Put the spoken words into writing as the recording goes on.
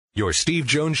Your Steve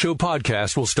Jones Show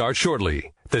podcast will start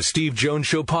shortly. The Steve Jones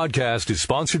Show podcast is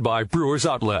sponsored by Brewers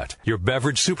Outlet, your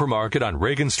beverage supermarket on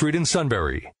Reagan Street in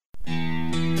Sunbury.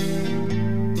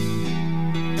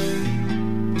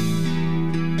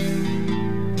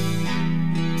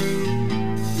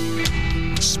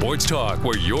 Sports talk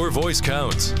where your voice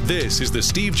counts. This is the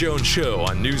Steve Jones Show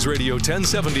on News Radio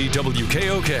 1070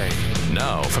 WKOK.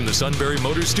 Now from the Sunbury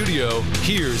Motors Studio,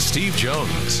 here's Steve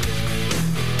Jones.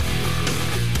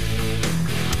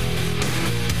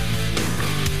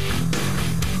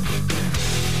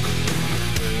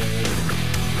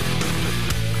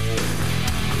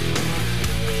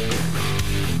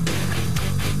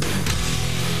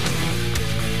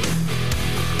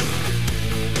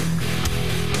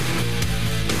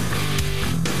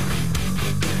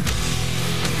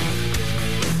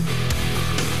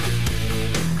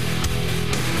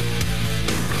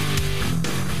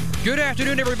 Good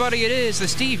afternoon, everybody. It is the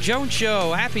Steve Jones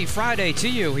Show. Happy Friday to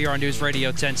you here on News Radio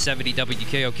 1070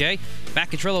 WKOK. Matt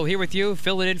Catrillo here with you,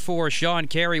 filling in for Sean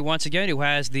Carey once again, who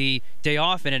has the day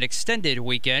off and an extended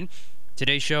weekend.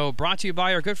 Today's show brought to you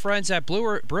by our good friends at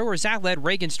Brewers Outlet,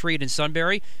 Reagan Street in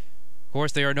Sunbury. Of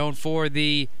course, they are known for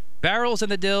the barrels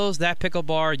and the dills. That pickle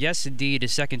bar, yes, indeed,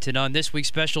 is second to none. This week's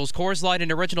specials: Coors Light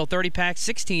and Original 30-pack,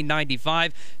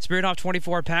 $16.95. Smirnoff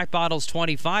 24-pack bottles,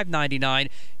 $25.99.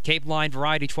 Cape Line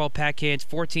Variety 12-pack cans,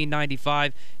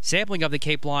 $14.95. Sampling of the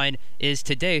Cape Line is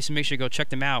today, so make sure you go check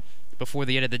them out before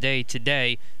the end of the day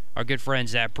today. Our good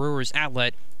friends at Brewers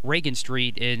Outlet, Reagan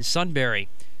Street in Sunbury.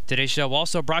 Today's show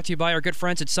also brought to you by our good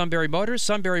friends at Sunbury Motors.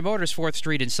 Sunbury Motors, 4th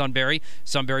Street in Sunbury.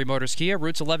 Sunbury Motors Kia,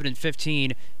 routes 11 and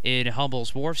 15 in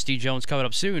Humboldt Wharf. Steve Jones coming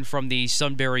up soon from the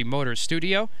Sunbury Motors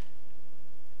studio. Of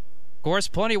course,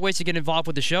 plenty of ways to get involved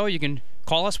with the show. You can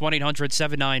call us,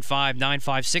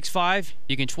 1-800-795-9565.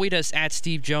 You can tweet us at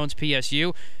Steve Jones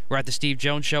PSU. We're at The Steve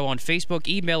Jones Show on Facebook.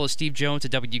 Email us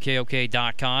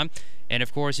stevejones@wkok.com. And,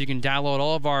 of course, you can download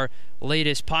all of our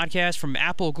latest podcasts from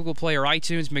Apple, Google Play, or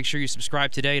iTunes. Make sure you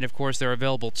subscribe today. And, of course, they're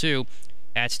available, too,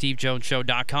 at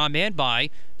stevejonesshow.com and by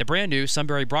the brand-new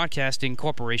Sunbury Broadcasting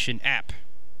Corporation app.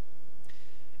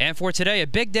 And for today, a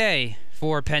big day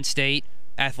for Penn State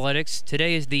athletics.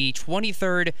 Today is the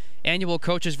 23rd annual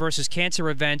Coaches vs. Cancer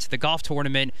event, the golf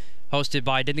tournament, hosted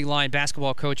by Nittany Lion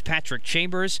basketball coach Patrick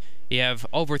Chambers. You have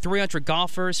over 300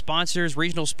 golfers, sponsors,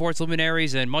 regional sports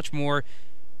luminaries, and much more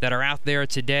that are out there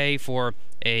today for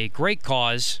a great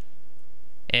cause.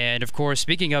 And, of course,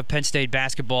 speaking of Penn State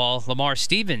basketball, Lamar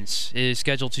Stevens is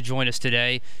scheduled to join us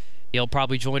today. He'll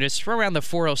probably join us for around the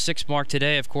 4:06 mark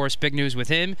today. Of course, big news with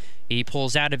him. He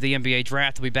pulls out of the NBA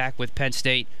draft. He'll be back with Penn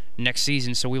State next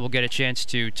season, so we will get a chance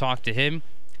to talk to him.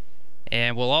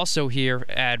 And we'll also hear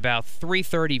at about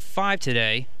 3:35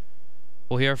 today,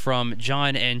 we'll hear from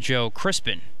John and Joe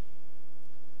Crispin.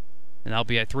 And that'll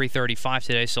be at 3:35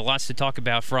 today, so lots to talk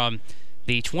about from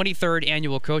the 23rd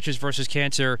annual Coaches vs.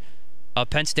 Cancer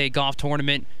Penn State Golf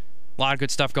Tournament. A lot of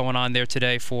good stuff going on there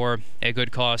today for a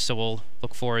good cause, so we'll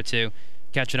look forward to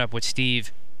catching up with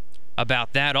Steve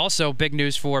about that. Also, big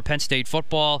news for Penn State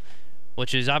football,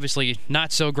 which is obviously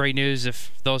not so great news if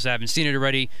those haven't seen it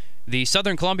already. The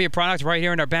Southern Columbia product right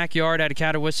here in our backyard at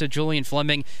Catawissa, Julian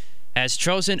Fleming, has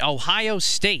chosen Ohio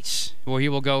State, where he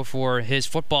will go for his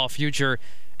football future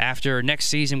after next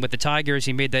season with the Tigers.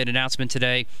 He made that announcement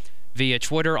today via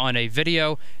Twitter on a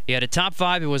video. He had a top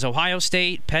 5. It was Ohio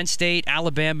State, Penn State,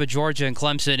 Alabama, Georgia, and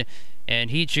Clemson. And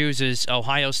he chooses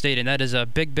Ohio State, and that is a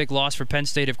big, big loss for Penn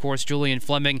State. Of course, Julian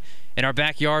Fleming in our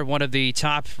backyard, one of the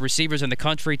top receivers in the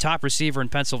country, top receiver in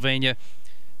Pennsylvania.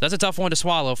 That's a tough one to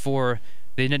swallow for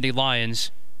the Nittany Lions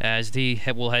as they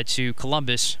will head to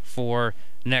Columbus for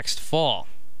next fall.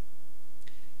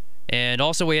 And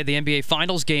also, we had the NBA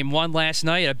Finals Game 1 last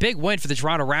night. A big win for the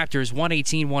Toronto Raptors,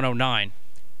 118-109.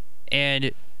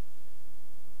 And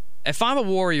if I'm a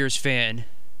Warriors fan,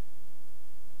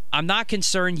 I'm not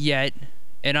concerned yet.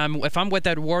 And if I'm with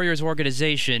that Warriors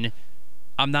organization,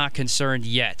 I'm not concerned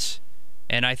yet.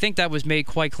 And I think that was made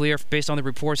quite clear based on the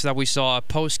reports that we saw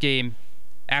post-game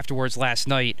afterwards last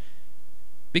night.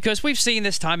 Because we've seen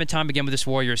this time and time again with this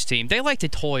Warriors team. They like to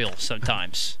toil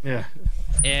sometimes. Yeah.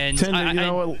 And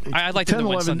I'd like them to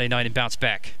win Sunday night and bounce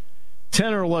back.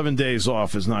 10 or 11 days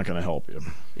off is not going to help you.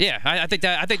 Yeah, I think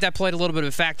that played a little bit of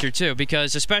a factor too,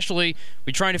 because especially when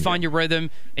you're trying to find your rhythm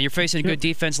and you're facing a good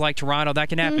defense like Toronto, that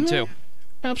can happen too.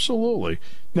 Absolutely.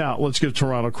 Now, let's give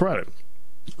Toronto credit.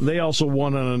 They also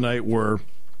won on a night where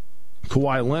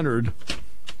Kawhi Leonard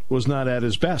was not at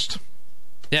his best.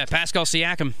 Yeah, Pascal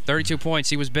Siakam, 32 points.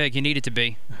 He was big. He needed to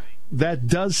be. That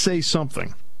does say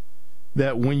something.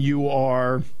 That when you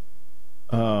are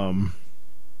not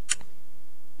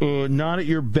at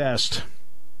your best,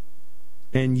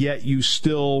 and yet you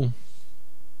still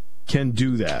can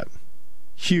do that.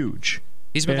 Huge.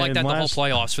 He's been like that the whole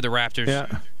playoffs for the Raptors.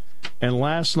 Yeah. And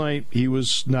last night, he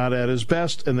was not at his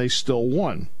best, and they still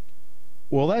won.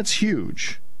 Well, that's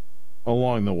huge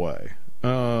along the way.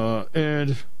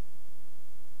 And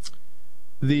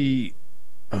the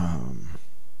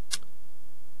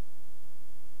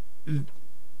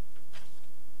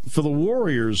for the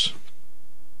Warriors,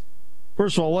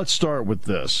 first of all, let's start with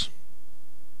this.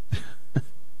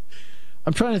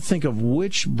 I'm trying to think of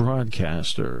which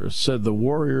broadcaster said the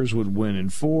Warriors would win in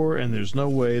 4, and there's no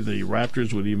way the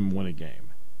Raptors would even win a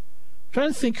game. I'm trying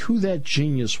to think who that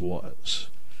genius was.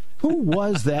 Who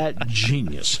was that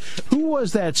genius? Who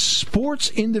was that sports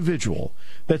individual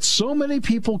that so many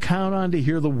people count on to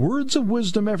hear the words of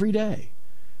wisdom every day?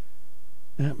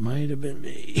 That might have been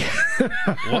me.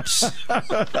 Whoops.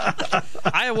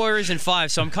 I have Warriors in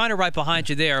 5, so I'm kind of right behind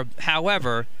you there.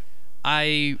 However,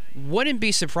 I wouldn't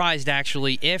be surprised,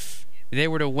 actually, if they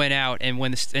were to win out and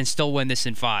win this, and still win this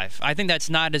in 5. I think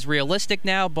that's not as realistic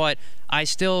now, but I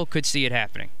still could see it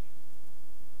happening.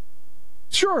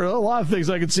 Sure, a lot of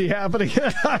things I could see happening.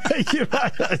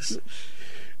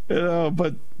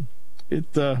 But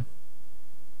it. I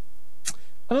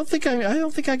don't think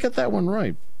I got that one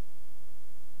right.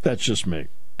 That's just me.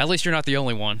 At least you're not the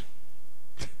only one.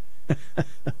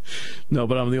 No,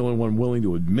 but I'm the only one willing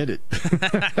to admit it.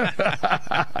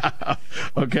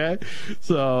 Okay,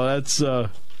 so that's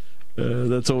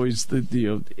always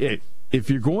if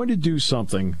you're going to do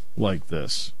something like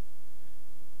this,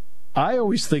 I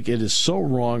always think it is so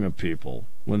wrong of people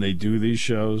when they do these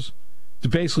shows to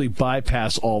basically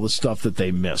bypass all the stuff that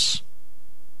they miss.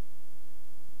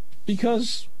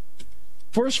 Because,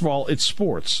 first of all, it's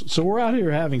sports, so we're out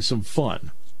here having some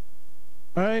fun,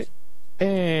 all right?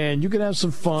 And you can have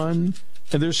some fun,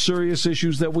 and there's serious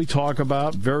issues that we talk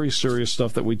about, very serious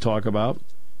stuff that we talk about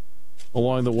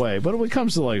along the way. But when it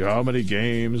comes to, like, how many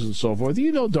games and so forth,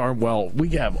 you know darn well we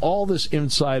have all this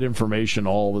inside information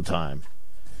all the time.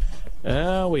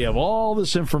 We have all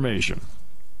this information,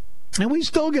 and we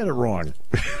still get it wrong.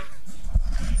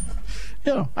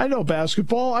 I know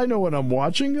basketball. I know what I'm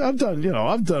watching. I've done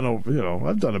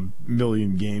a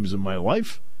million games in my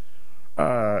life.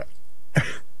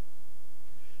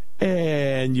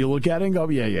 And you look at it and go,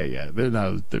 yeah. They're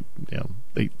not,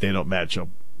 they don't match up.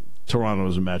 Toronto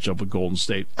doesn't match up with Golden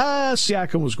State.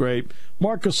 Siakam was great.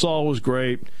 Marc Gasol was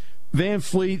great. Van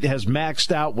Fleet has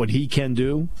maxed out what he can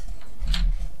do.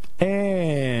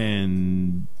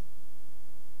 And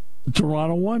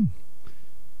Toronto won.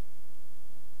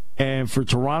 And for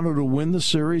Toronto to win the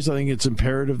series, I think it's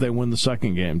imperative they win the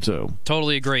second game, too.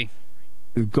 Totally agree.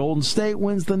 If Golden State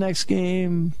wins the next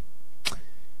game,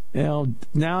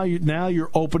 now you're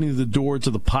opening the door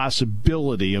to the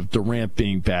possibility of Durant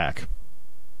being back.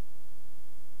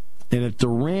 And if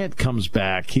Durant comes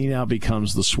back, he now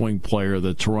becomes the swing player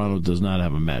that Toronto does not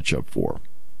have a matchup for.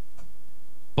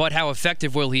 But how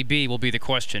effective will he be will be the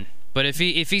question. But if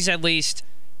he's at least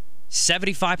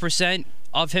 75%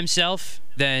 of himself,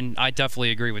 then I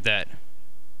definitely agree with that.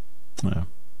 Yeah.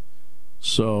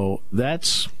 So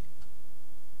that's...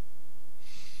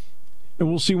 And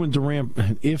we'll see when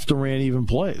if Durant even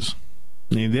plays.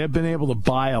 I mean, they've been able to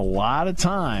buy a lot of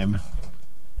time.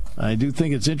 I do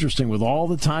think it's interesting, with all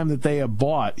the time that they have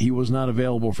bought, he was not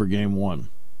available for game 1.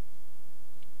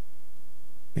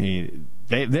 I mean,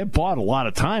 they bought a lot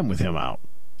of time with him out.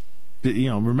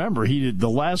 Remember, the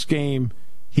last game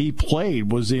he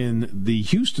played was in the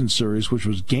Houston series, which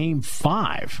was game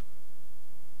 5.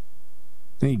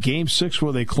 Game 6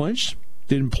 where they clinched,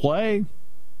 didn't play.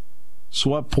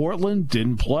 Swept Portland,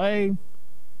 didn't play.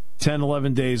 10,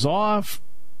 11 days off,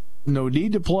 no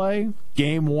need to play.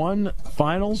 Game 1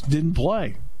 finals, didn't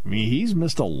play. I mean, he's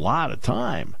missed a lot of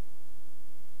time.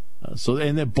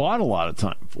 And they bought a lot of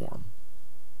time for him.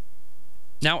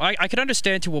 Now, I could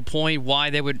understand to a point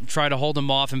why they would try to hold him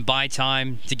off and buy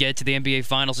time to get to the NBA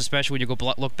Finals, especially when you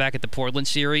go look back at the Portland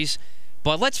series.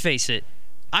 But let's face it,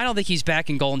 I don't think he's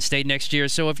back in Golden State next year.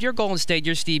 So if you're Golden State,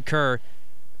 you're Steve Kerr,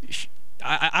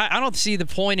 I don't see the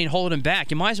point in holding him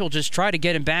back. You might as well just try to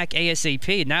get him back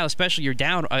ASAP. Now, especially you're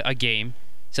down a game.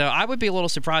 So I would be a little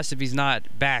surprised if he's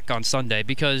not back on Sunday,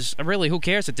 because really, who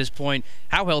cares at this point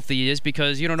how healthy he is,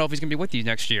 because you don't know if he's going to be with you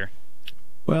next year.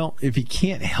 Well, if he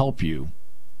can't help you,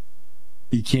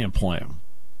 you can't play him.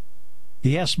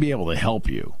 He has to be able to help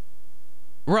you.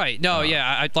 Right. No,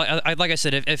 yeah. Like I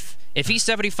said, if he's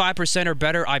 75% or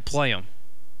better, I play him.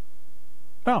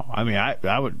 No, I mean,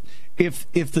 I would...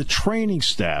 If the training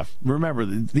staff... Remember,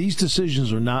 these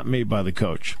decisions are not made by the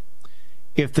coach.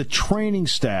 If the training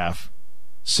staff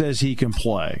says he can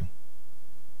play,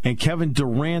 and Kevin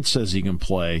Durant says he can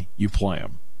play, you play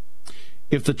him.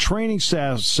 If the training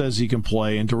staff says he can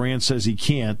play and Durant says he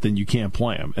can't, then you can't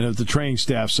play him. And if the training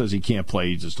staff says he can't play,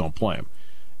 you just don't play him.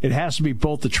 It has to be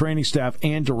both the training staff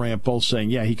and Durant both saying,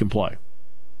 yeah, he can play.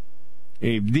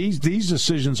 These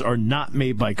decisions are not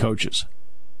made by coaches,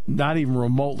 not even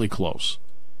remotely close.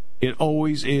 It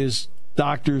always is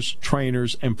doctors,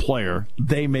 trainers, and player.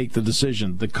 They make the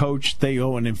decision. The coach, they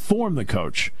go and inform the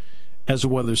coach as to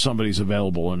whether somebody's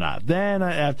available or not. Then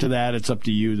after that, it's up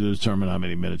to you to determine how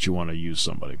many minutes you want to use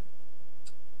somebody.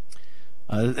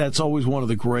 That's always one of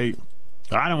the great,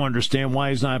 I don't understand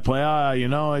why he's not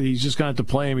playing. He's just going to have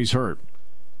to play him. He's hurt.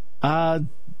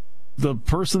 The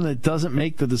person that doesn't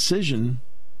make the decision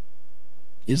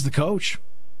is the coach.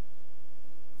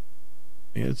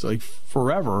 It's like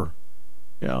forever.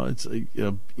 It's like,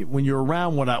 when you're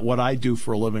around what I do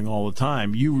for a living all the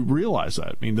time, you realize that.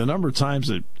 I mean, the number of times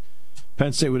that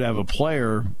Penn State would have a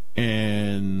player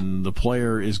and the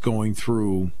player is going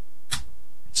through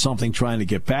something trying to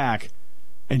get back,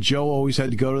 and Joe always had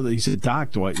to go to he said, Doc,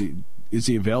 is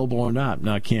he available or not?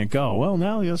 No, I can't go. Well,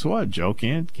 now guess what? Joe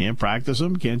can't practice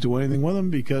him, can't do anything with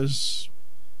him because,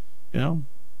 the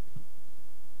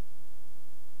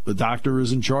doctor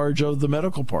is in charge of the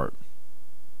medical part.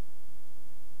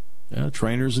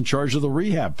 Trainer's in charge of the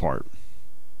rehab part.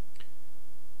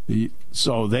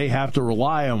 So they have to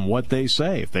rely on what they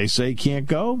say. If they say can't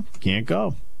go, can't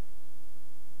go.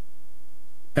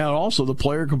 And also the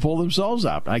player can pull themselves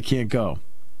out. I can't go.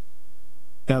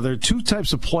 Now, there are two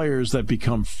types of players that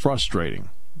become frustrating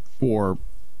for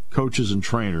coaches and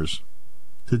trainers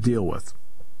to deal with.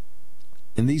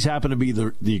 And these happen to be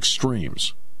the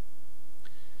extremes.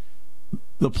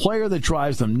 The player that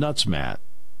drives them nuts, Matt,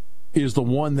 is the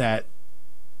one that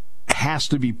has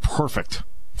to be perfect.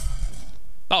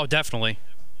 Oh, definitely.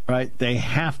 Right? They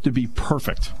have to be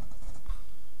perfect.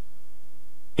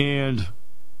 And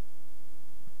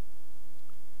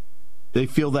they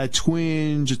feel that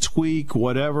twinge, a tweak,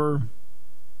 whatever.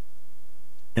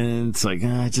 And it's like,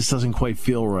 it just doesn't quite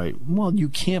feel right. Well, you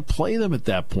can't play them at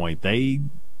that point. They're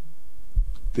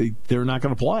not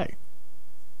going to play.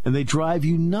 And they drive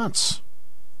you nuts.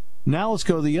 Now let's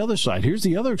go to the other side. Here's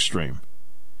the other extreme.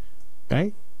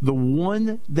 Okay? The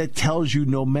one that tells you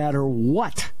no matter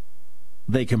what,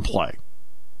 they can play.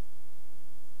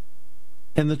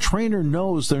 And the trainer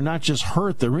knows they're not just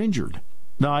hurt, they're injured.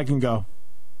 Now I can go.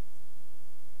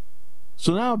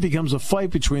 So now it becomes a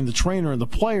fight between the trainer and the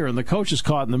player, and the coach is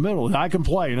caught in the middle. I can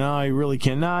play. No, I really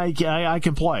can't. No, I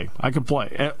can play. I can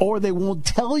play. Or they won't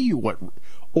tell you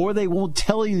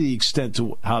the extent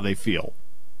to how they feel.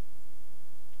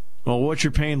 Well, what's your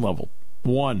pain level?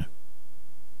 1.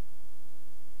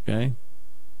 Okay?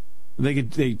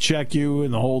 They check you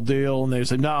and the whole deal, and they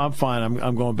say, no, I'm fine.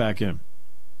 I'm going back in.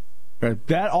 Okay?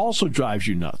 That also drives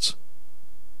you nuts.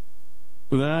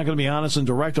 But they're not going to be honest and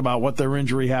direct about what their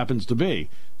injury happens to be.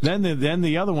 Then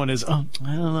the other one is, I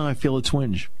don't know, I feel a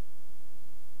twinge.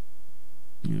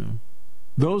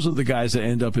 Those are the guys that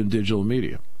end up in digital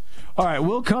media. All right,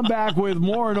 we'll come back with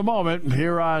more in a moment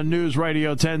here on News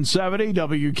Radio 1070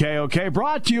 WKOK,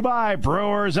 brought to you by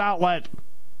Brewers Outlet.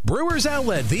 Brewers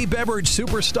Outlet, the beverage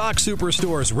superstock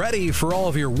superstores, ready for all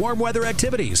of your warm weather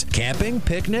activities. Camping,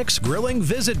 picnics, grilling,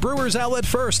 visit Brewers Outlet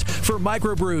first. For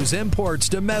microbrews, imports,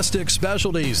 domestic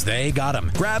specialties, they got them.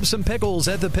 Grab some pickles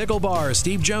at the Pickle Bar,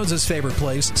 Steve Jones's favorite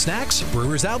place. Snacks,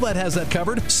 Brewers Outlet has that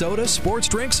covered. Soda, sports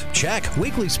drinks, check.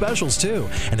 Weekly specials too.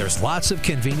 And there's lots of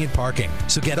convenient parking.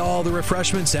 So get all the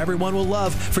refreshments everyone will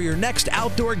love for your next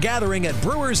outdoor gathering at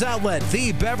Brewers Outlet,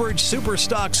 the beverage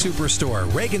superstock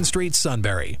superstore, Reagan Street,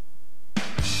 Sunbury.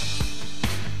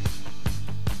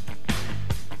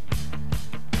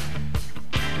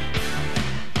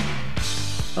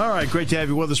 All right, great to have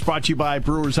you with us. Brought to you by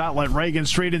Brewers Outlet, Reagan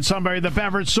Street in Sunbury, the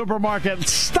beverage supermarket.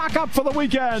 Stock up for the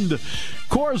weekend.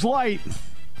 Coors Light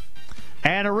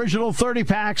and original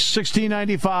 30-packs,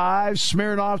 $16.95.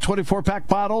 Smirnoff 24-pack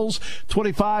bottles,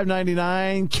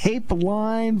 $25.99. Cape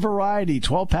Line variety,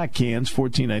 12-pack cans,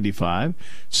 $14.95.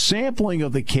 Sampling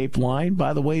of the Cape Line,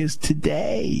 by the way, is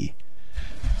today.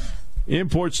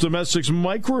 Imports, domestics,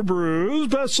 microbrews,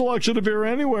 best selection of beer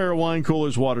anywhere, wine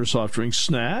coolers, water, soft drinks,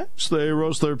 snacks. They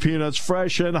roast their peanuts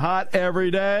fresh and hot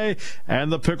every day.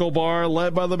 And the Pickle Bar,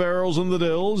 led by the barrels and the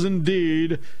dills,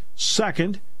 indeed,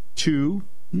 second to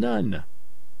none.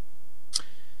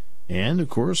 And, of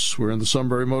course, we're in the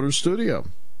Sunbury Motors studio.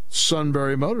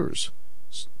 Sunbury Motors,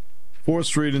 4th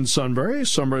Street in Sunbury.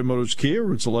 Sunbury Motors Kia,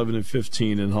 routes 11 and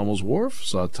 15 in Hummel's Wharf.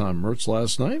 Saw Tom Mertz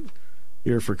last night.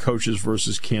 Here for Coaches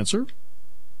versus Cancer.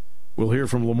 We'll hear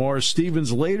from Lamar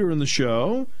Stevens later in the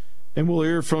show, and we'll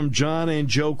hear from John and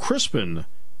Joe Crispin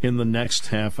in the next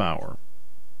half hour.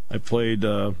 I played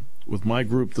with my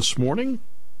group this morning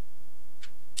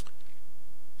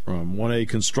from 1A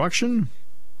Construction.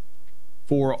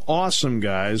 4 awesome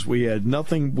guys. We had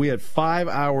 5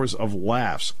 hours of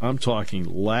laughs. I'm talking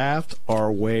laughed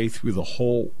our way through the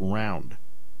whole round.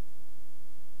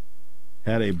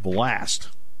 Had a blast.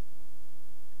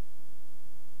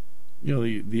 You know,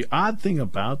 the odd thing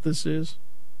about this is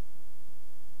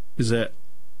that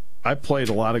I played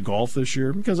a lot of golf this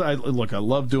year because I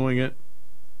love doing it.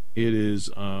 It is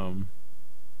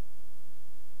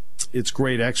it's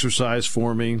great exercise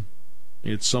for me.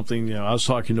 It's something, you know, I was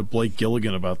talking to Blake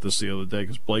Gilligan about this the other day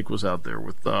because Blake was out there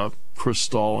with Chris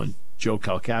Stahl and Joe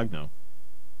Calcagno.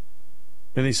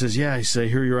 And he says, yeah, I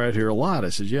hear you're out here a lot. I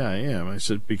said, yeah, I am. I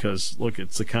said, because, look,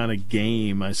 it's the kind of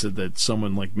game, I said, that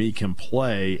someone like me can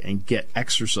play and get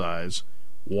exercise,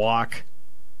 walk,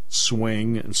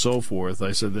 swing, and so forth.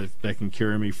 I said that can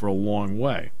carry me for a long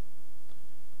way.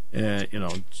 And, you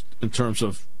know, in terms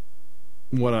of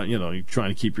what, you're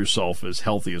trying to keep yourself as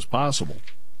healthy as possible.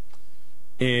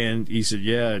 And he said,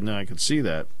 yeah, no, I can see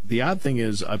that. The odd thing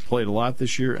is I played a lot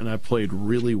this year, and I played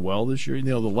really well this year. You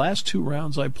know, the last 2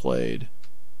 rounds I played,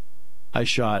 I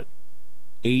shot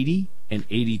 80 and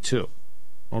 82.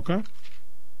 Okay?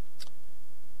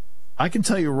 I can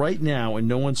tell you right now, in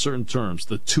no uncertain terms,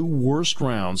 the 2 worst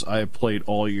rounds I have played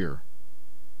all year.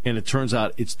 And it turns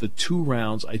out it's the 2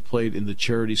 rounds I played in the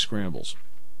charity scrambles.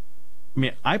 I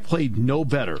mean, I played no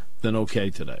better than okay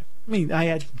today. I mean,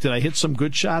 did I hit some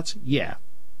good shots? Yeah.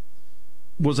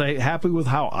 Was I happy with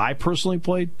how I personally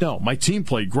played? No, my team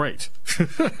played great.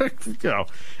 And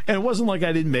it wasn't like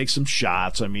I didn't make some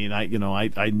shots. I mean,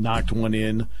 I knocked one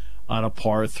in on a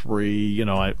par 3.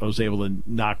 I was able to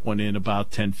knock one in about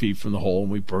 10 feet from the hole,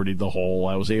 and we birdied the hole.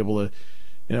 I was able to,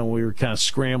 we were kind of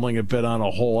scrambling a bit on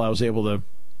a hole. I was able to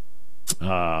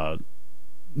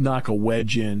knock a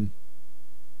wedge in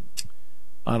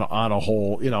on a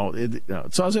hole,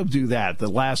 so I was able to do that. The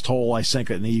last hole, I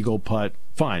sank an eagle putt.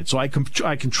 Fine. So I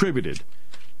contributed.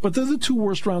 But they're the 2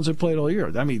 worst rounds I played all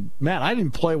year. I mean, Matt, I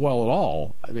didn't play well at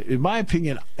all. In my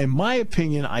opinion,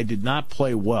 I did not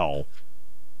play well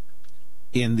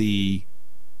in the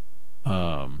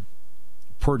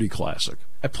Purdy Classic.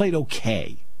 I played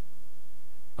okay.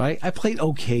 Right? I played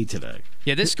okay today.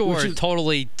 Yeah, this score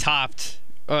totally topped.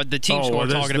 The team score we're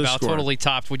talking about score totally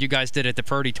topped what you guys did at the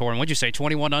Purdy Tour. And what'd you say,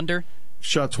 21 under?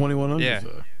 Shot 21 under. Yeah.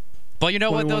 But you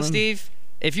know what, though, Steve?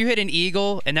 If you hit an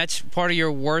eagle and that's part of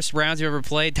your worst rounds you ever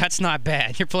played, that's not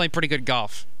bad. You're playing pretty good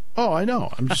golf. Oh, I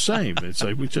know. I'm just saying. It's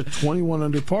like we took 21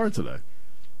 under par today.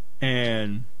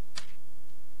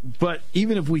 But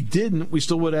even if we didn't, we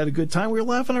still would have had a good time. We were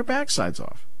laughing our backsides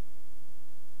off.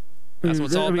 That's what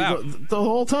it's all about. The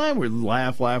whole time we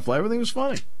laugh. Everything was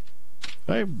funny.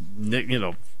 Right?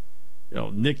 Nicknames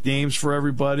for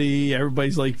everybody.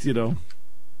 Everybody's like,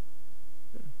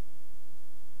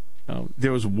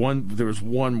 there was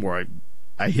one where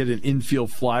I hit an infield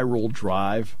fly roll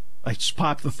drive. I just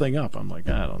popped the thing up. I'm like,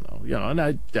 I don't know. And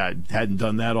I hadn't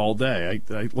done that all day.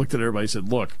 I looked at everybody and said,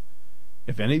 look,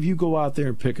 if any of you go out there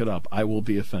and pick it up, I will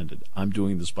be offended. I'm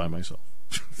doing this by myself.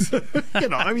 Things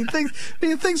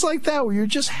like that where you're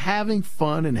just having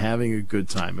fun and having a good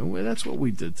time. And that's what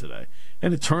we did today.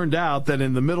 And it turned out that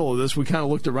in the middle of this, we kind of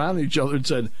looked around at each other and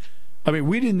said,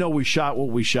 we didn't know we shot what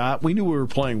we shot. We knew we were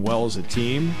playing well as a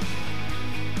team.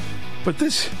 But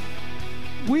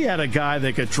we had a guy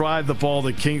that could drive the ball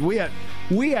to Kingdom.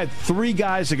 We had 3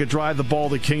 guys that could drive the ball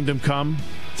to Kingdom Come.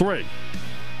 3.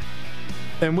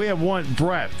 And we have one,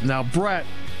 Brett. Now, Brett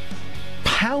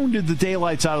pounded the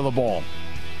daylights out of the ball.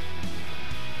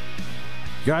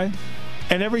 Okay?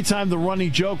 And every time the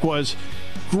running joke was,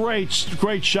 great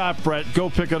shot, Brett,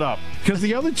 go pick it up. Because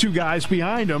the other 2 guys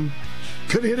behind him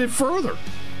could hit it further.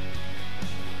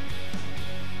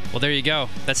 Well, there you go.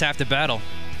 That's half the battle.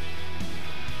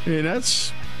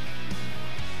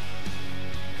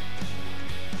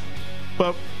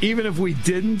 But even if we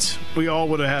didn't, we all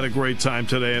would have had a great time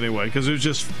today anyway, because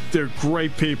they're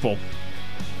great people.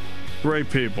 Great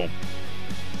people.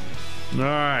 All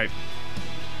right.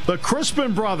 The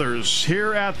Crispin brothers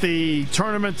here at the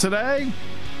tournament today.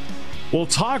 We'll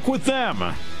talk with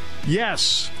them.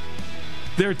 Yes,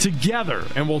 they're together,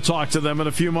 and we'll talk to them in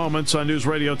a few moments on News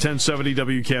Radio 1070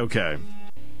 WKOK.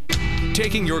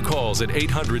 Taking your calls at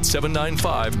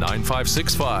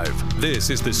 800-795-9565. This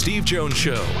is the Steve Jones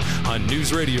Show on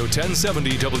News Radio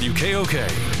 1070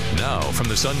 WKOK. Now, from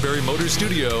the Sunbury Motors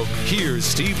Studio, here's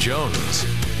Steve Jones.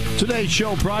 Today's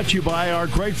show brought to you by our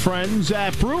great friends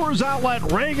at Brewers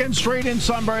Outlet, Reagan Street in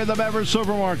Sunbury, the Beverage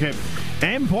Supermarket.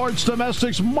 Imports,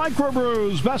 domestics,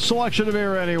 microbrews, best selection of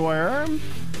beer anywhere.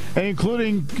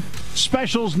 including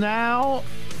specials now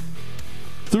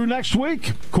through next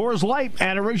week. Coors Light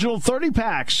and original 30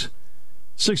 packs,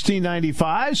 $16.95.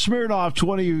 Smirnoff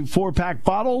 24-pack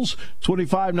bottles,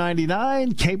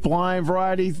 $25.99. Cape Line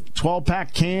variety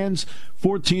 12-pack cans,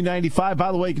 $14.95.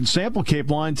 By the way, you can sample Cape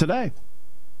Line today.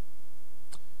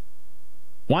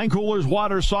 Wine coolers,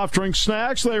 water, soft drink,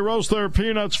 snacks. They roast their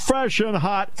peanuts fresh and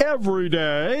hot every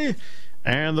day.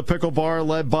 And the pickle bar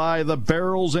led by the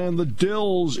Barrels and the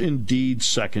Dills, indeed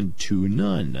second to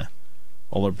none.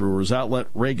 All at Brewers Outlet,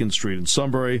 Reagan Street in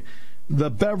Sunbury, the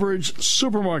beverage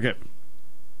supermarket.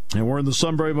 And we're in the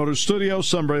Sunbury Motors studio.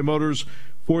 Sunbury Motors,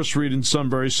 4th Street in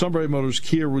Sunbury. Sunbury Motors,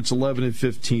 Kia, routes 11 and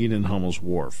 15 in Hummel's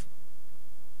Wharf.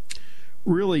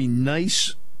 Really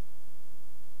nice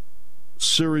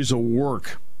series of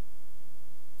work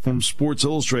from Sports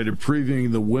Illustrated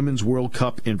previewing the Women's World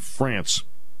Cup in France.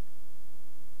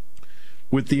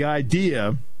 With the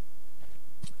idea,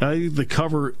 I think the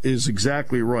cover is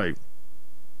exactly right.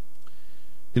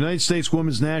 United States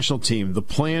Women's National Team, the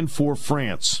plan for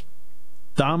France.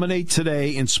 Dominate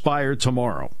today, inspire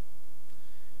tomorrow.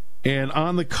 And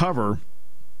on the cover,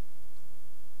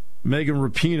 Megan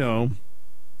Rapinoe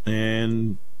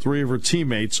and 3 of her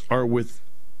teammates are with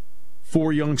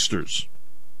 4 youngsters,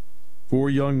 4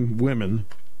 young women,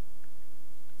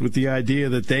 with the idea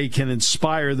that they can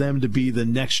inspire them to be the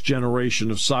next generation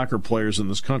of soccer players in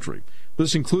this country.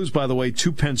 This includes, by the way,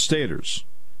 2 Penn Staters.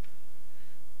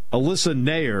 Alyssa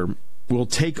Nair will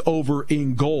take over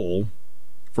in goal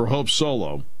for Hope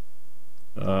Solo.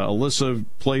 Alyssa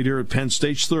played here at Penn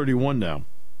State, 31 now.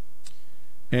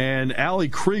 And Allie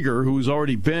Krieger, who's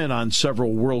already been on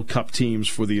several World Cup teams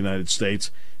for the United States,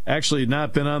 actually had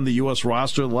not been on the U.S.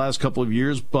 roster the last couple of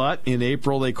years, but in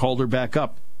April they called her back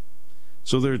up.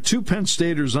 So there are 2 Penn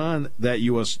Staters on that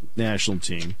U.S. national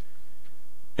team,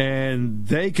 and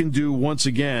they can do, once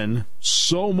again,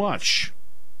 so much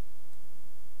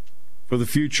for the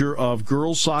future of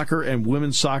girls soccer and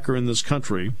women's soccer in this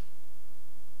country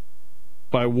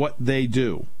by what they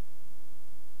do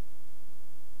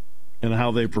and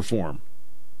how they perform.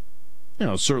 You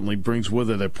know, it certainly brings with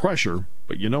it a pressure,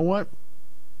 but you know what?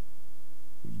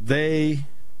 They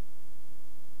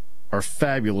are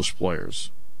fabulous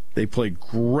players. They play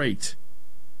great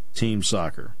team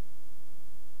soccer.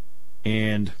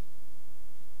 And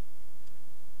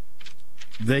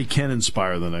they can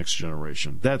inspire the next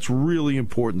generation. That's really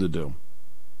important to do.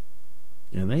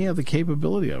 And they have the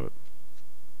capability of it.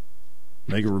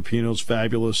 Megan Rapinoe's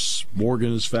fabulous.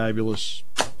 Morgan is fabulous.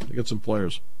 They got some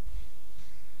players.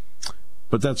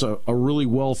 But that's a really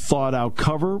well thought out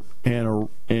cover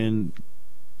and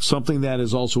something that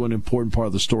is also an important part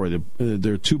of the story.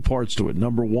 There are 2 parts to it.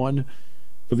 Number 1,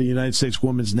 for the United States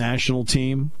women's national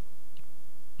team,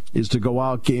 is to go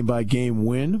out game by game,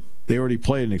 win. They already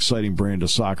play an exciting brand of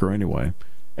soccer anyway.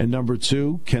 And number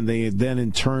 2, can they then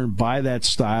in turn, by that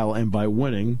style and by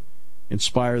winning,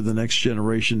 inspire the next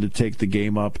generation to take the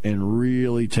game up and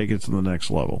really take it to the next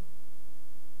level?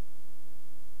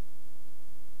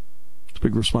 It's a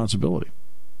big responsibility.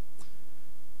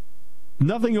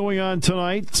 Nothing going on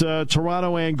tonight.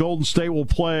 Toronto and Golden State will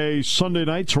play Sunday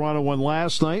night. Toronto won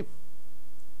last night.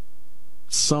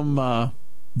 Some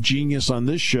genius on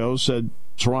this show said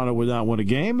Toronto would not win a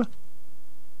game.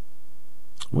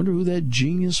 Wonder who that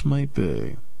genius might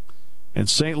be. And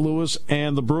St. Louis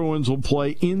and the Bruins will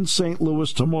play in St.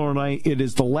 Louis tomorrow night. It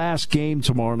is the last game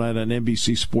tomorrow night on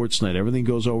NBC Sports Night. Everything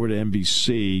goes over to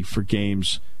NBC for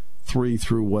games 3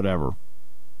 through whatever.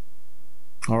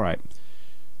 All right.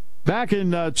 Back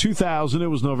in 2000, it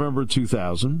was November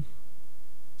 2000,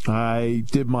 I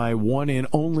did my one and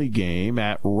only game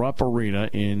at Rupp Arena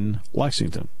in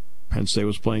Lexington. Penn State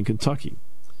was playing Kentucky.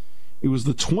 It was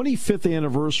the 25th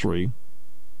anniversary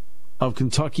of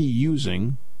Kentucky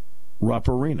using Rupp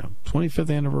Arena.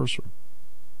 25th anniversary.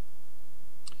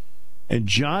 And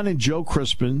John and Joe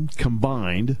Crispin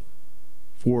combined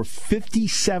for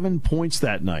 57 points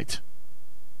that night.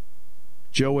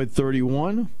 Joe had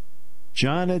 31.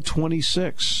 John at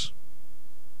 26.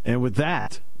 And with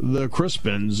that, the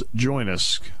Crispins join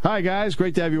us. Hi, guys.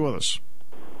 Great to have you with us.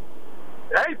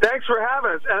 Hey, thanks for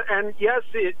having us. And yes,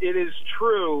 it is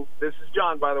true. This is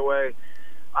John, by the way.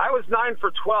 I was 9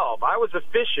 for 12. I was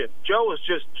efficient. Joe was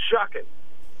just shucking.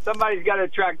 Somebody's got to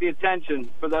attract the attention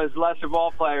for those lesser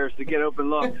ball players to get open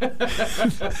looks.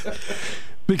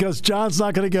 Because John's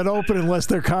not going to get open unless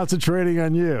they're concentrating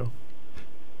on you.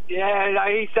 Yeah,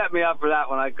 he set me up for that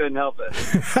one. I couldn't help it.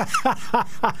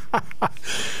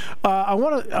 I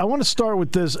want to start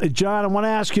with this, John. I want to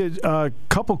ask you a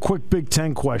couple quick Big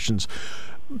Ten questions.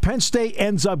 Penn State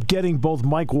ends up getting both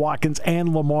Mike Watkins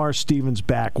and Lamar Stevens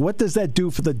back. What does that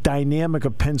do for the dynamic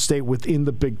of Penn State within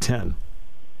the Big Ten?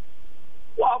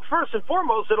 Well, first and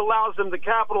foremost, it allows them to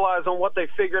capitalize on what they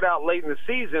figured out late in the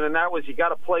season, and that was you got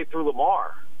to play through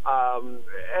Lamar.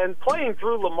 And playing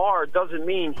through Lamar doesn't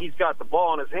mean he's got the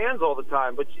ball in his hands all the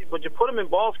time, but you put him in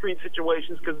ball screen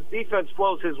situations because the defense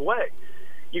flows his way.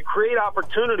 You create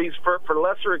opportunities for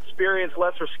lesser experienced,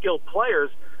 lesser skilled players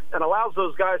and allows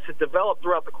those guys to develop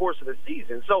throughout the course of the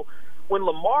season. So when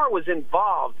Lamar was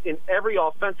involved in every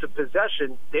offensive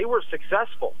possession, they were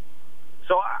successful.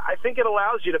 So I think it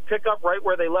allows you to pick up right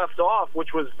where they left off,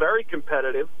 which was very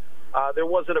competitive. There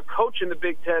wasn't a coach in the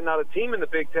Big Ten, not a team in the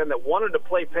Big Ten that wanted to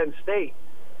play Penn State,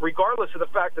 regardless of the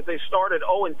fact that they started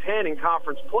 0-10 in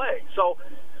conference play. So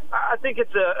I think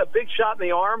it's a big shot in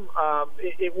the arm.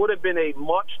 It would have been a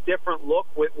much different look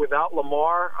without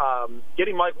Lamar.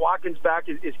 Getting Mike Watkins back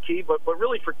is key, but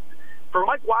really for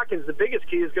Mike Watkins, the biggest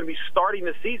key is going to be starting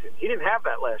the season. He didn't have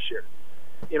that last year.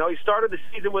 You know, he started the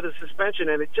season with a suspension,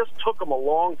 and it just took him a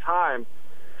long time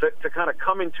to kind of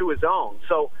come into his own.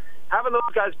 So having those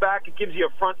guys back, it gives you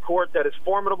a front court that is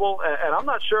formidable, and I'm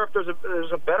not sure if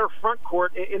there's a better front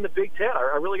court in the Big Ten.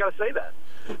 I really got to say that.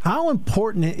 How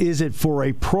important is it for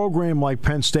a program like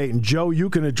Penn State, and Joe, you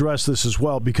can address this as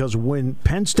well, because when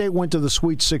Penn State went to the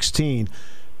Sweet 16,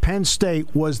 Penn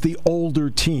State was the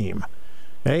older team.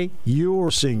 Hey, you were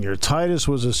a senior. Titus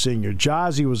was a senior.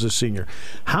 Jazzy was a senior.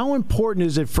 How important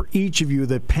is it for each of you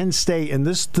that Penn State, and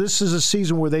this is a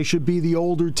season where they should be the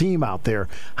older team out there,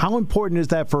 how important is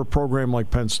that for a program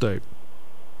like Penn State?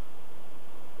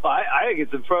 Well, I think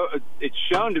it's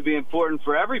shown to be important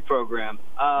for every program,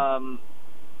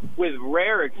 with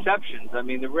rare exceptions. I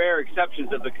mean, the rare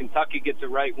exceptions of the Kentucky gets it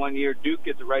right one year, Duke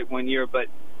gets it right one year, but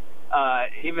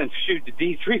even the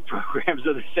D3 programs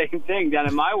are the same thing down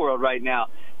in my world right now.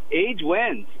 Age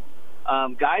wins.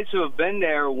 Guys who have been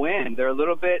there win. They're a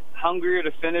little bit hungrier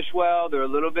to finish well. They're a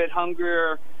little bit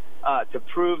hungrier to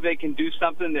prove they can do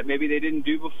something that maybe they didn't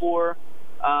do before.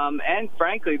 And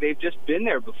frankly, they've just been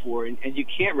there before, and you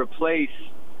can't replace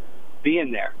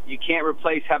being there. You can't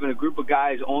replace having a group of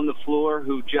guys on the floor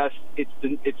who just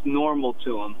it's normal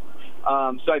to them.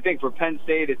 So I think for Penn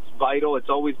State, it's vital. It's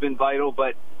always been vital,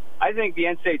 but I think the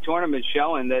NCAA tournament's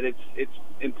showing that it's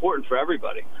important for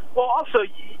everybody. Well, also,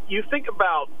 you think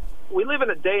about, we live in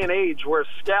a day and age where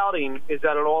scouting is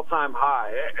at an all-time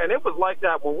high, and it was like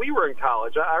that when we were in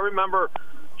college. I remember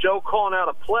Joe calling out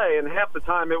a play, and half the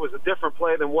time it was a different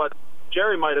play than what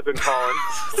Jerry might have been calling.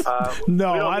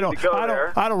 No, I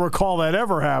don't recall that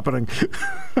ever happening.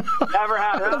 Never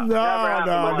happened.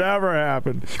 Never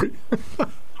happened.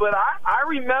 But I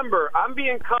remember I'm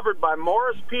being covered by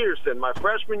Morris Peterson my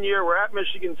freshman year. We're at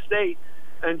Michigan State,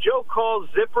 and Joe calls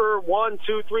zipper 1,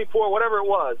 2, 3, 4, whatever it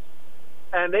was,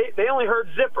 and they only heard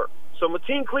zipper. So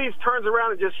Mateen Cleaves turns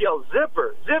around and just yells,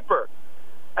 zipper, zipper.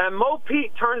 And Mo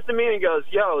Pete turns to me and goes,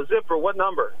 yo, zipper, what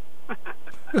number?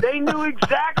 They knew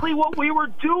exactly what we were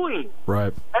doing.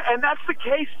 Right. And that's the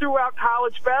case throughout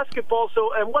college basketball.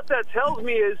 So, and what that tells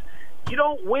me is you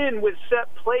don't win with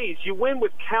set plays. You win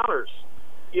with counters.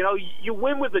 You know, you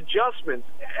win with adjustments.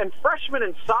 And freshmen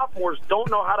and sophomores don't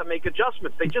know how to make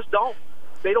adjustments. They just don't.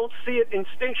 They don't see it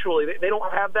instinctually. They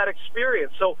don't have that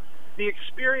experience. So the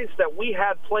experience that we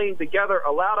had playing together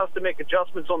allowed us to make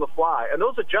adjustments on the fly. And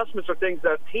those adjustments are things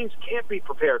that teams can't be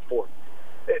prepared for.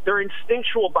 They're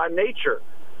instinctual by nature.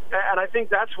 And I think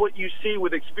that's what you see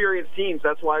with experienced teams.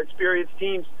 That's why experienced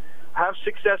teams have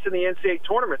success in the NCAA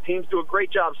tournament. Teams do a great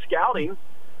job scouting,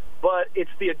 but it's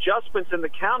the adjustments and the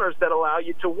counters that allow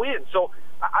you to win. So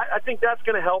I think that's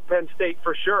going to help Penn State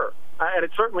for sure. And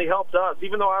it certainly helped us.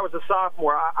 Even though I was a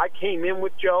sophomore, I came in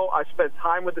with Joe. I spent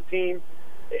time with the team.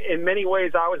 In many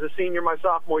ways, I was a senior my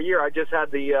sophomore year. I just had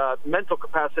the mental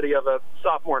capacity of a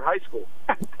sophomore in high school.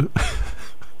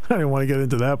 I didn't want to get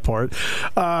into that part.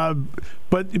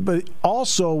 But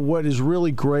also what is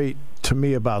really great to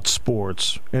me about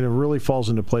sports, and it really falls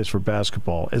into place for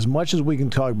basketball, as much as we can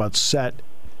talk about set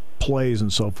plays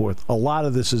and so forth, a lot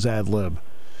of this is ad lib.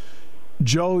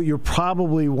 Joe, you're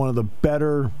probably one of the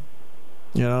better,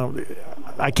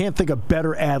 I can't think of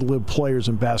better ad lib players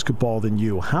in basketball than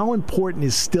you. How important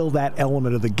is still that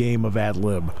element of the game of ad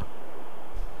lib?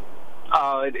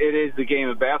 Oh, it is the game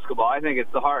of basketball. I think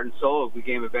it's the heart and soul of the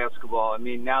game of basketball. I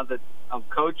mean, now that I'm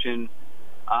coaching,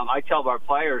 I tell our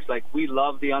players, like, we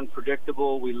love the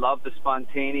unpredictable, we love the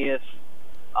spontaneous,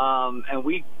 and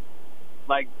we,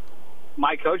 like,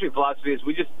 my coaching philosophy is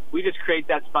we just create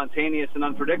that spontaneous and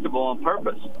unpredictable on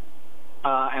purpose,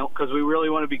 and because we really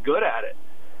want to be good at it.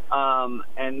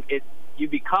 And you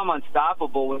become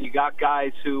unstoppable when you got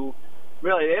guys who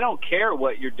Really, they don't care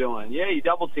what you're doing. Yeah, you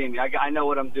double team me. I know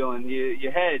what I'm doing.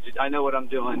 You hedge. I know what I'm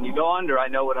doing. You go under. I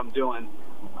know what I'm doing.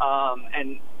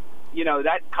 And, you know,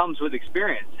 that comes with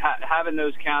experience. Having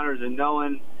those counters and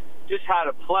knowing just how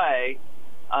to play,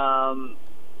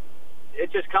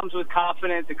 it just comes with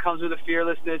confidence. It comes with a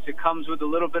fearlessness. It comes with a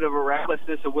little bit of a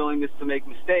recklessness, a willingness to make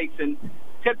mistakes. And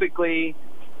typically,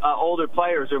 older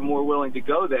players are more willing to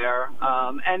go there.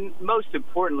 And most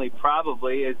importantly,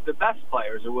 probably, is the best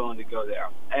players are willing to go there.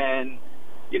 And,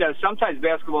 you know, sometimes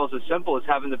basketball is as simple as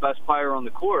having the best player on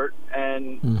the court.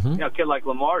 And, you know, a kid like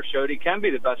Lamar showed he can be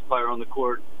the best player on the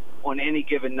court on any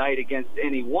given night against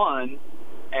anyone.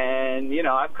 And, you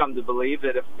know, I've come to believe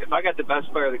that if I got the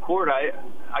best player of the court, I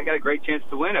got a great chance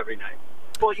to win every night.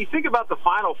 Well, you think about the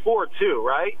Final Four, too,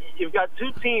 right? You've got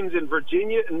two teams in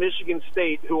Virginia and Michigan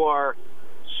State who are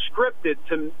scripted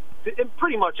to in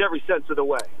pretty much every sense of the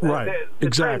way. Right, the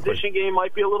exactly. transition game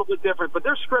might be a little bit different, but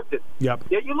they're scripted. Yep.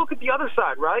 Yet you look at the other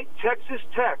side, right? Texas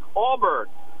Tech, Auburn,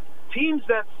 teams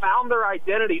that found their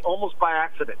identity almost by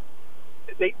accident.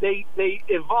 They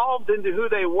evolved into who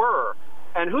they were,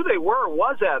 and who they were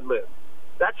was ad-lib.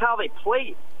 That's how they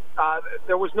played.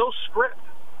 There was no script.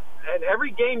 And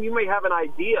every game you may have an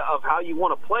idea of how you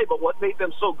want to play, but what made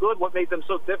them so good, what made them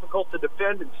so difficult to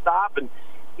defend and stop and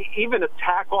even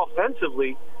attack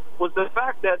offensively was the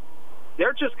fact that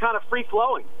they're just kind of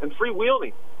free-flowing and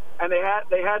free-wielding. And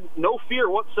they had no fear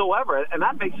whatsoever, and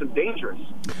that makes them dangerous.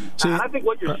 And I think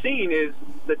what you're seeing is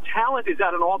the talent is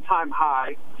at an all-time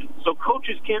high, so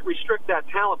coaches can't restrict that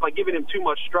talent by giving them too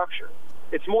much structure.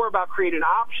 It's more about creating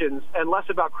options and less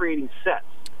about creating sets.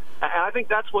 And I think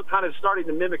that's what kind of starting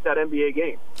to mimic that NBA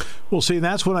game. Well, see,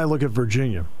 that's when I look at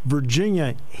Virginia.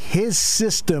 Virginia, his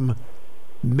system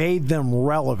made them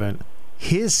relevant.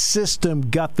 His system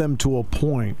got them to a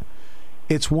point.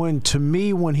 It's when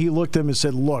he looked at them and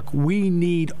said, look, we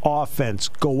need offense.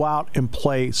 Go out and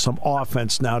play some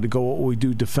offense now to go what we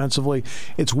do defensively.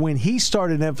 It's when he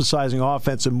started emphasizing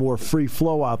offense and more free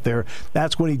flow out there,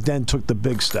 that's when he then took the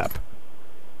big step.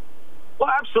 Well,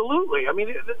 absolutely. I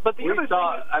mean, but the other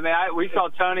thing we saw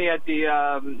Tony at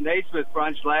the Naismith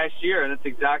brunch last year, and it's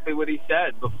exactly what he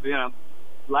said. You know,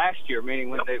 last year, meaning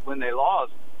when they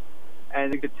lost,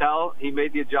 and you could tell he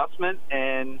made the adjustment,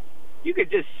 and you could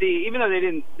just see, even though they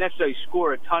didn't necessarily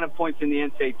score a ton of points in the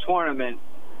NCAA tournament,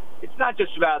 it's not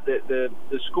just about the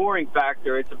scoring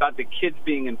factor. It's about the kids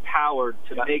being empowered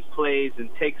to make plays and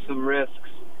take some risks.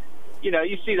 You know,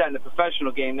 you see that in the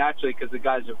professional game naturally because the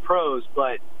guys are pros,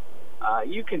 but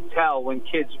you can tell when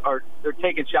kids they're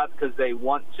taking shots because they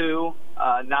want to,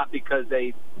 not because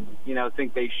they, you know,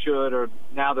 think they should or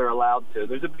now they're allowed to.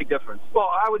 There's a big difference. Well,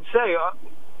 I would say,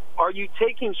 are you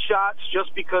taking shots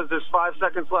just because there's 5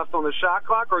 seconds left on the shot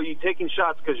clock, or are you taking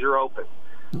shots because you're open?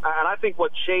 And I think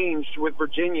what changed with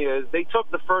Virginia is they took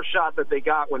the first shot that they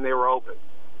got when they were open.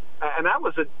 And that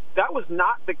was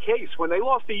not the case. When they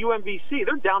lost to UMBC,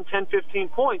 they're down 10, 15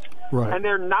 points, right, and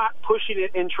they're not pushing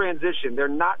it in transition. They're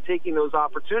not taking those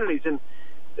opportunities. And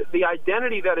the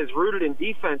identity that is rooted in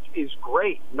defense is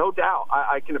great, no doubt.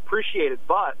 I can appreciate it,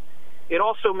 but it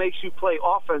also makes you play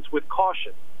offense with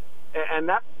caution. And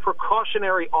that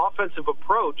precautionary offensive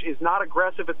approach is not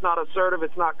aggressive, it's not assertive,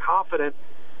 it's not confident.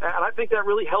 And I think that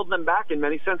really held them back in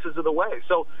many senses of the way.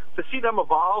 So to see them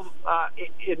evolve,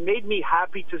 it made me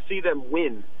happy to see them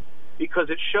win, because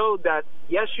it showed that,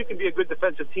 yes, you can be a good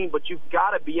defensive team, but you've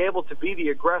got to be able to be the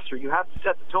aggressor. You have to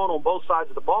set the tone on both sides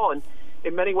of the ball. And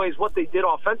in many ways, what they did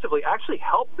offensively actually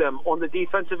helped them on the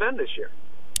defensive end this year.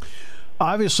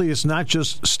 Obviously, it's not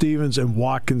just Stevens and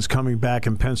Watkins coming back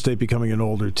and Penn State becoming an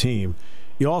older team.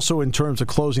 You also, in terms of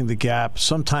closing the gap,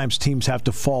 sometimes teams have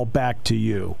to fall back to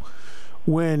you.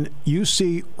 When you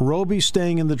see Roby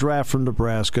staying in the draft from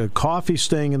Nebraska, Coffey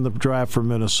staying in the draft from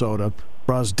Minnesota,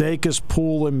 Brosdakis,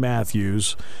 Poole, and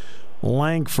Matthews,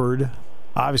 Langford,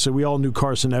 obviously we all knew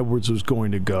Carson Edwards was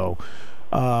going to go,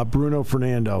 Bruno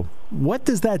Fernando. What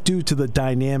does that do to the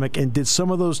dynamic? And did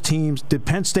some of those teams, did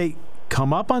Penn State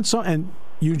come up on some, and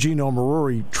Eugene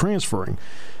Omoruyi transferring,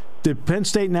 did Penn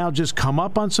State now just come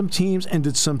up on some teams, and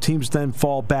did some teams then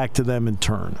fall back to them in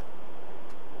turn?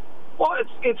 Well,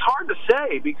 it's hard to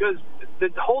say, because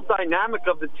the whole dynamic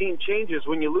of the team changes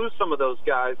when you lose some of those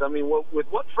guys. I mean, with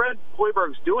what Fred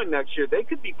Hoiberg's doing next year, they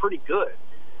could be pretty good.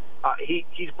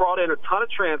 He's brought in a ton of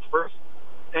transfers,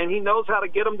 and he knows how to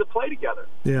get them to play together.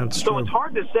 Yeah, so true. It's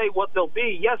hard to say what they'll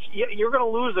be. Yes, you're going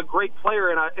to lose a great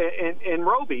player in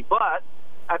Roby, but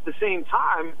at the same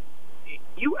time,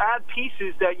 you add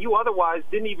pieces that you otherwise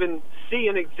didn't even see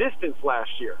in existence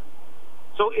last year.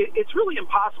 So it's really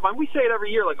impossible. And we say it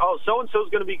every year, like, oh, so-and-so is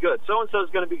going to be good. So-and-so is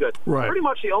going to be good. Right. Pretty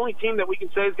much the only team that we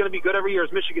can say is going to be good every year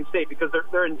is Michigan State because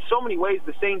they're in so many ways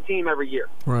the same team every year.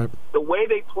 Right. The way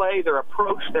they play, their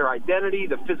approach, their identity,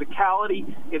 the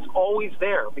physicality is always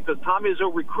there because Tom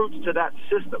Izzo recruits to that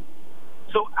system.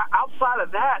 So outside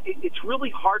of that, it's really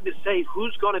hard to say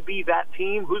who's going to be that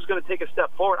team, who's going to take a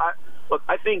step forward.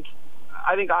 I think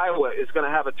Iowa is going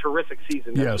to have a terrific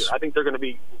season next year. I think they're going to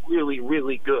be really,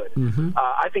 really good. Mm-hmm.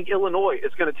 I think Illinois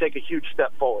is going to take a huge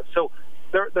step forward. So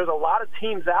there's a lot of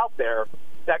teams out there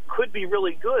that could be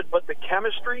really good, but the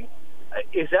chemistry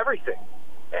is everything.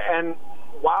 And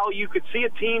while you could see a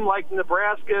team like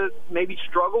Nebraska maybe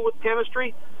struggle with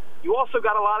chemistry, you also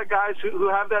got a lot of guys who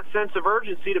have that sense of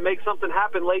urgency to make something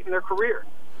happen late in their career.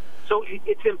 So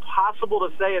it's impossible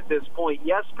to say at this point,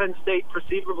 yes, Penn State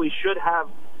perceivably should have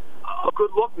a good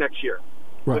look next year.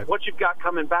 Right. With what you've got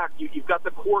coming back, you've got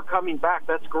the core coming back.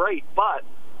 That's great, but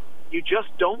you just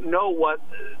don't know what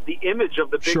the image of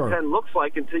the Big Ten looks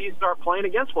like until you start playing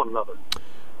against one another.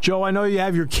 Joe, I know you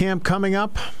have your camp coming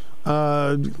up,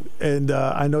 and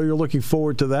I know you're looking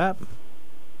forward to that.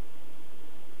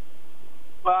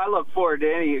 Well, I look forward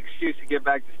to any excuse to get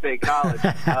back to State College,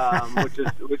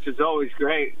 which is always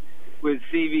great with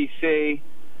CVC.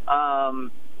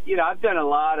 I've done a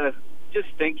lot of just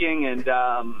thinking and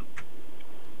a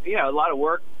lot of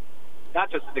work,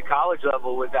 not just at the college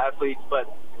level with athletes,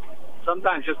 but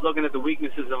sometimes just looking at the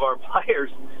weaknesses of our players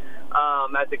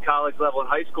at the college level and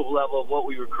high school level of what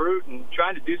we recruit and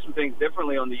trying to do some things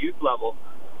differently on the youth level.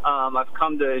 I've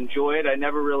come to enjoy it. I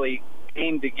never really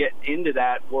aim to get into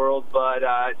that world, but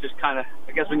just kind of,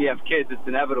 I guess when you have kids, it's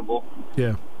inevitable.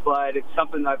 Yeah. But it's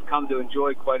something I've come to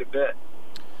enjoy quite a bit.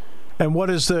 And what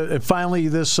is finally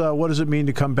this? What does it mean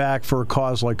to come back for a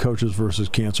cause like Coaches versus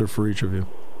Cancer for each of you?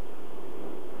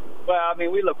 Well, I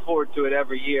mean, we look forward to it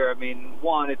every year. I mean,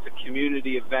 one, it's a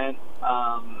community event.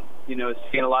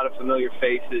 Seeing a lot of familiar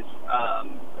faces,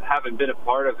 having been a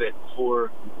part of it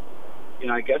for,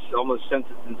 I guess almost since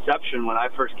its inception when I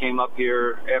first came up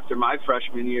here after my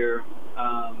freshman year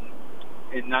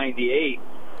in '98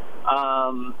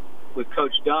 with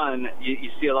Coach Dunn. You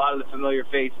see a lot of the familiar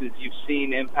faces. You've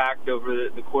seen impact over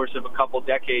the course of a couple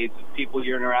decades of people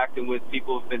you're interacting with,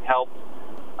 people who've been helped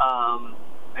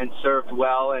and served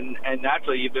well, and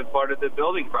naturally you've been part of the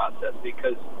building process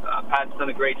because Pat's done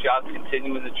a great job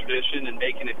continuing the tradition and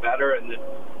making it better, and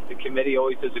the committee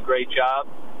always does a great job.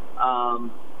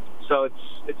 So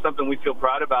it's something we feel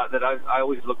proud about that I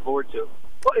always look forward to.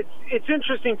 Well, it's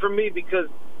interesting for me because,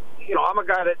 I'm a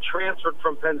guy that transferred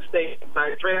from Penn State. When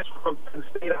I transferred from Penn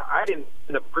State, I didn't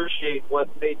appreciate what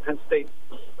made Penn State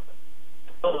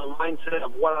the mindset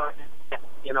of what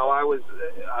I was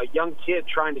a young kid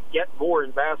trying to get more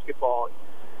in basketball.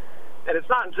 And it's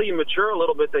not until you mature a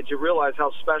little bit that you realize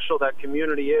how special that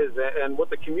community is. And what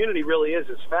the community really is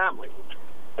family.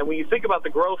 And when you think about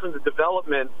the growth and the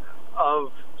development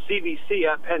of CVC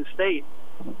at Penn State,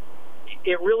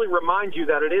 it really reminds you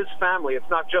that it is family. It's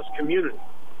not just community.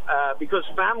 Because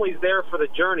family's there for the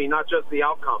journey, not just the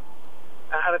outcome.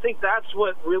 And I think that's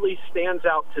what really stands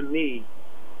out to me,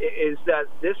 is that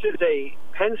this is a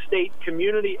Penn State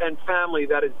community and family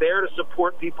that is there to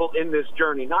support people in this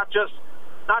journey, not just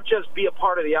be a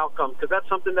part of the outcome, because that's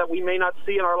something that we may not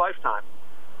see in our lifetime.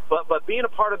 But being a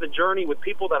part of the journey with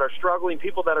people that are struggling,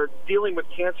 people that are dealing with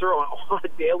cancer on a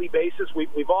daily basis.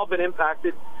 We've all been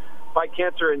impacted by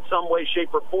cancer in some way,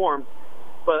 shape, or form.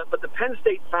 But the Penn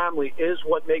State family is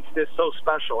what makes this so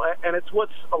special, and it's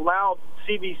what's allowed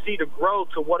CVC to grow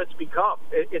to what it's become.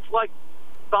 It's like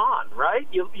Thon, right?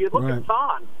 You look at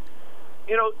Thon.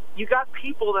 You got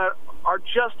people that are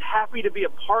just happy to be a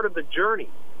part of the journey.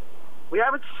 We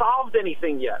haven't solved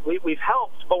anything yet. We've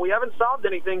helped, but we haven't solved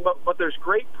anything. But there's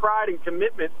great pride and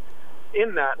commitment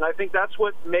in that, and I think that's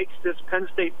what makes this Penn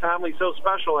State family so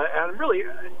special. And really,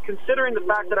 considering the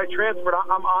fact that I transferred,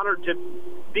 I'm honored to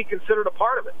be considered a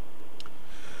part of it.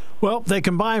 Well, they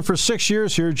combined for 6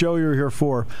 years here. Joe, you're here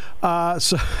for. That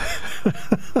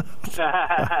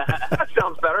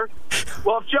sounds better.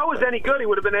 Well, if Joe was any good, he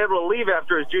would have been able to leave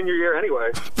after his junior year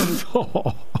anyway.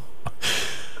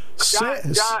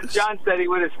 John said he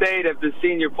would have stayed if the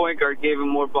senior point guard gave him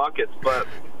more buckets, but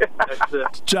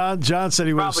that's, John said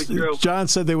he would. John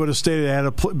said they would have stayed. They had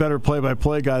a better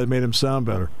play-by-play guy that made him sound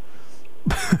better.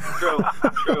 True.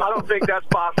 I don't think that's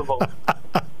possible.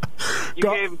 You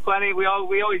gave him plenty. We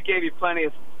always gave you plenty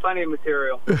of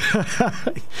material.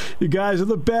 You guys are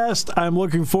the best. I'm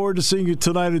looking forward to seeing you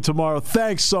tonight and tomorrow.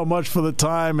 Thanks so much for the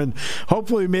time, and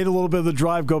hopefully we made a little bit of the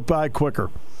drive go by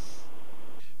quicker.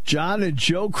 John and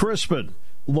Joe Crispin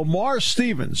Lamar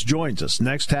Stevens joins us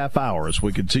next half hour as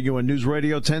we continue on News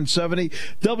Radio 1070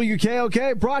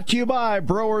 WKOK, brought to you by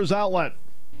Brewers Outlet.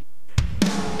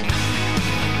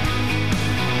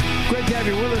 Great to have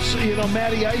you with us. You know,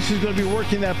 Matty Ice is going to be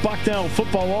working that Bucknell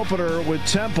football opener with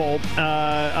Temple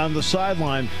on the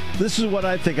sideline. This is what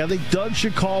I think. I think Doug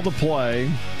should call the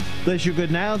play. They should go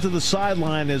down to the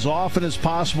sideline as often as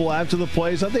possible after the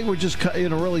plays. I think it would just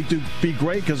really be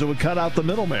great because it would cut out the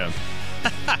middleman.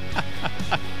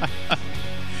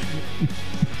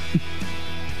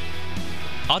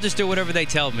 I'll just do whatever they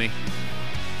tell me.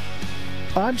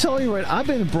 I'm telling you right, I've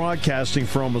been in broadcasting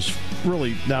for almost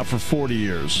really now for 40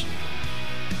 years.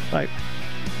 Like,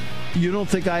 you don't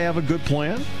think I have a good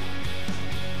plan?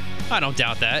 I don't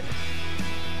doubt that.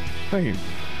 Hey,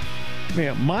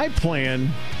 man, my plan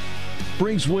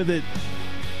brings with it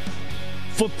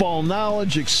football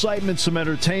knowledge, excitement, some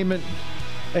entertainment,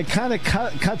 and kind of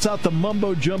cuts out the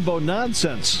mumbo-jumbo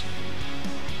nonsense.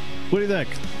 What do you think?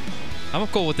 I'm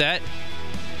cool with that.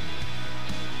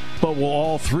 But will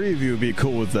all three of you be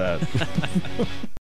cool with that?